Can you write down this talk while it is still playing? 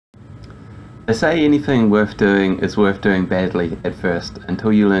They say anything worth doing is worth doing badly at first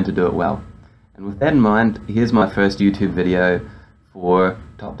until you learn to do it well. And with that in mind, here's my first YouTube video for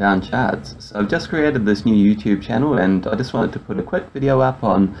top-down charts. So I've just created this new YouTube channel and I just wanted to put a quick video up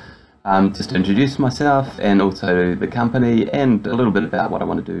on just to introduce myself and also the company and a little bit about what I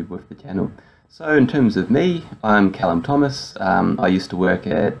want to do with the channel. So in terms of me, I'm Callum Thomas. I used to work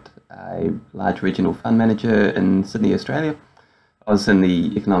at a large regional fund manager in Sydney, Australia. I was in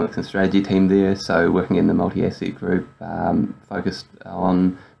the economics and strategy team there, so working in the multi-asset group, focused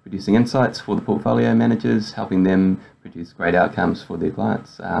on producing insights for the portfolio managers, helping them produce great outcomes for their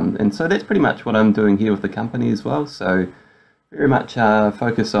clients. And so that's pretty much what I'm doing here with the company as well. So very much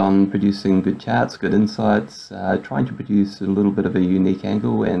focus on producing good charts, good insights, trying to produce a little bit of a unique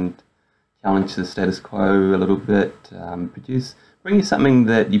angle and challenge the status quo a little bit, bring you something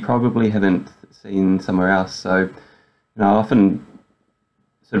that you probably haven't seen somewhere else. So I often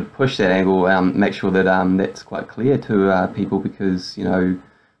sort of push that angle, make sure that that's quite clear to people, because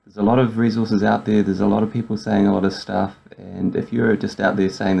there's a lot of resources out there, there's a lot of people saying a lot of stuff, and if you're just out there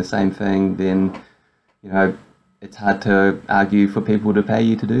saying the same thing, then it's hard to argue for people to pay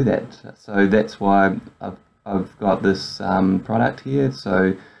you to do that. So that's why I've got this product here.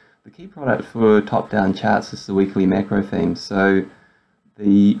 So the key product for top-down charts is the weekly macro theme. So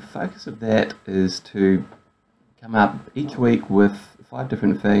the focus of that is to come up each week with 5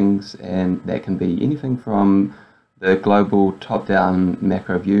 different things, and that can be anything from the global top-down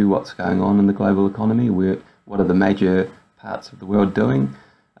macro view, what's going on in the global economy, what are the major parts of the world doing,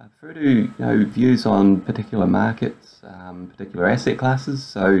 through to views on particular markets, particular asset classes.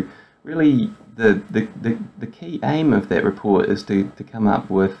 So really the key aim of that report is to come up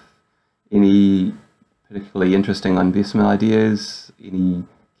with any particularly interesting investment ideas, any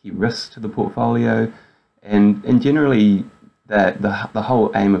key risks to the portfolio, and generally the whole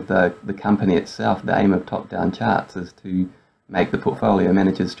aim of the company itself, the aim of top-down charts, is to make the portfolio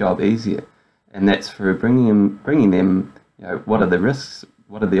manager's job easier. And that's for bringing them what are the risks,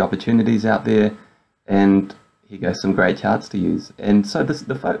 what are the opportunities out there, and here goes some great charts to use. And so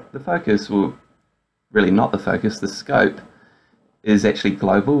the focus, or really not the focus, the scope is actually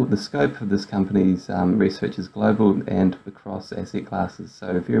global. The scope of this company's research is global and across asset classes,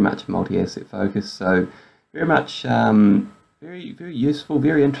 so very much multi-asset focus. So very much very useful,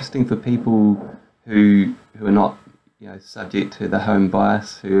 very interesting for people who are not subject to the home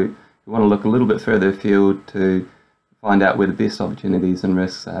bias, who want to look a little bit further afield to find out where the best opportunities and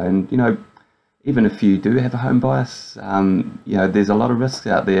risks are. And even if you do have a home bias, there's a lot of risks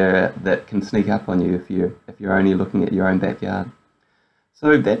out there that can sneak up on you if you're only looking at your own backyard.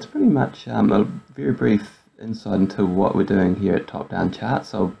 So that's pretty much a very brief insight into what we're doing here at Top-Down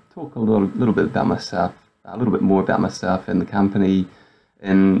Charts. I'll talk a little bit about myself, a little bit more about myself and the company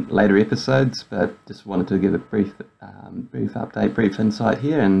in later episodes, but just wanted to give a brief update, brief insight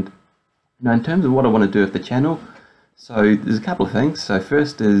here. And in terms of what I want to do with the channel, so there's a couple of things. So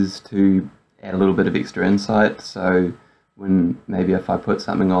first is to add a little bit of extra insight. So maybe if I put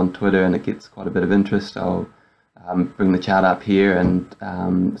something on Twitter and it gets quite a bit of interest, I'll bring the chart up here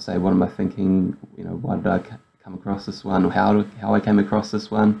and say, what am I thinking? Why did I come across this one, or how I came across this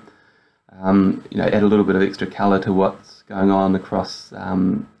one? Add a little bit of extra color to what's going on across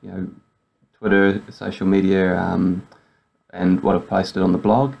Twitter, social media, and what I've posted on the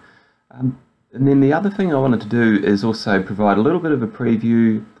blog. And then the other thing I wanted to do is also provide a little bit of a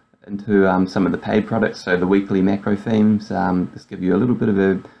preview into some of the paid products, so the weekly macro themes. Just give you a little bit of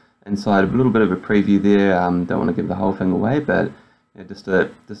a insight, a little bit of a preview there. Don't want to give the whole thing away, but just a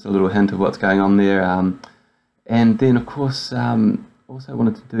little hint of what's going on there. And then of course also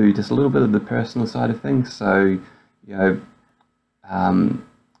wanted to do just a little bit of the personal side of things. So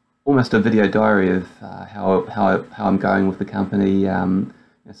almost a video diary of how I'm going with the company,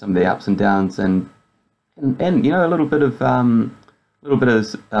 some of the ups and downs, and a little bit of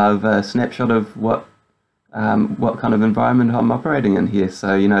a snapshot of what kind of environment I'm operating in here.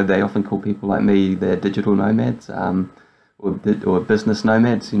 So they often call people like me, they're digital nomads, or business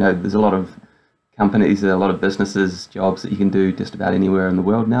nomads. There's a lot of companies, a lot of businesses, jobs that you can do just about anywhere in the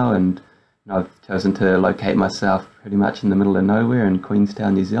world now, and I've chosen to locate myself pretty much in the middle of nowhere in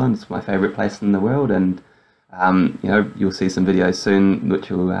Queenstown, New Zealand. It's my favourite place in the world, and you'll see some videos soon which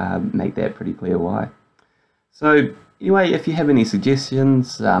will make that pretty clear why. So anyway, if you have any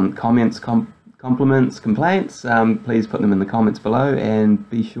suggestions, comments, compliments, complaints, please put them in the comments below, and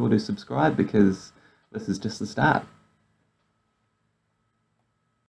be sure to subscribe, because this is just the start.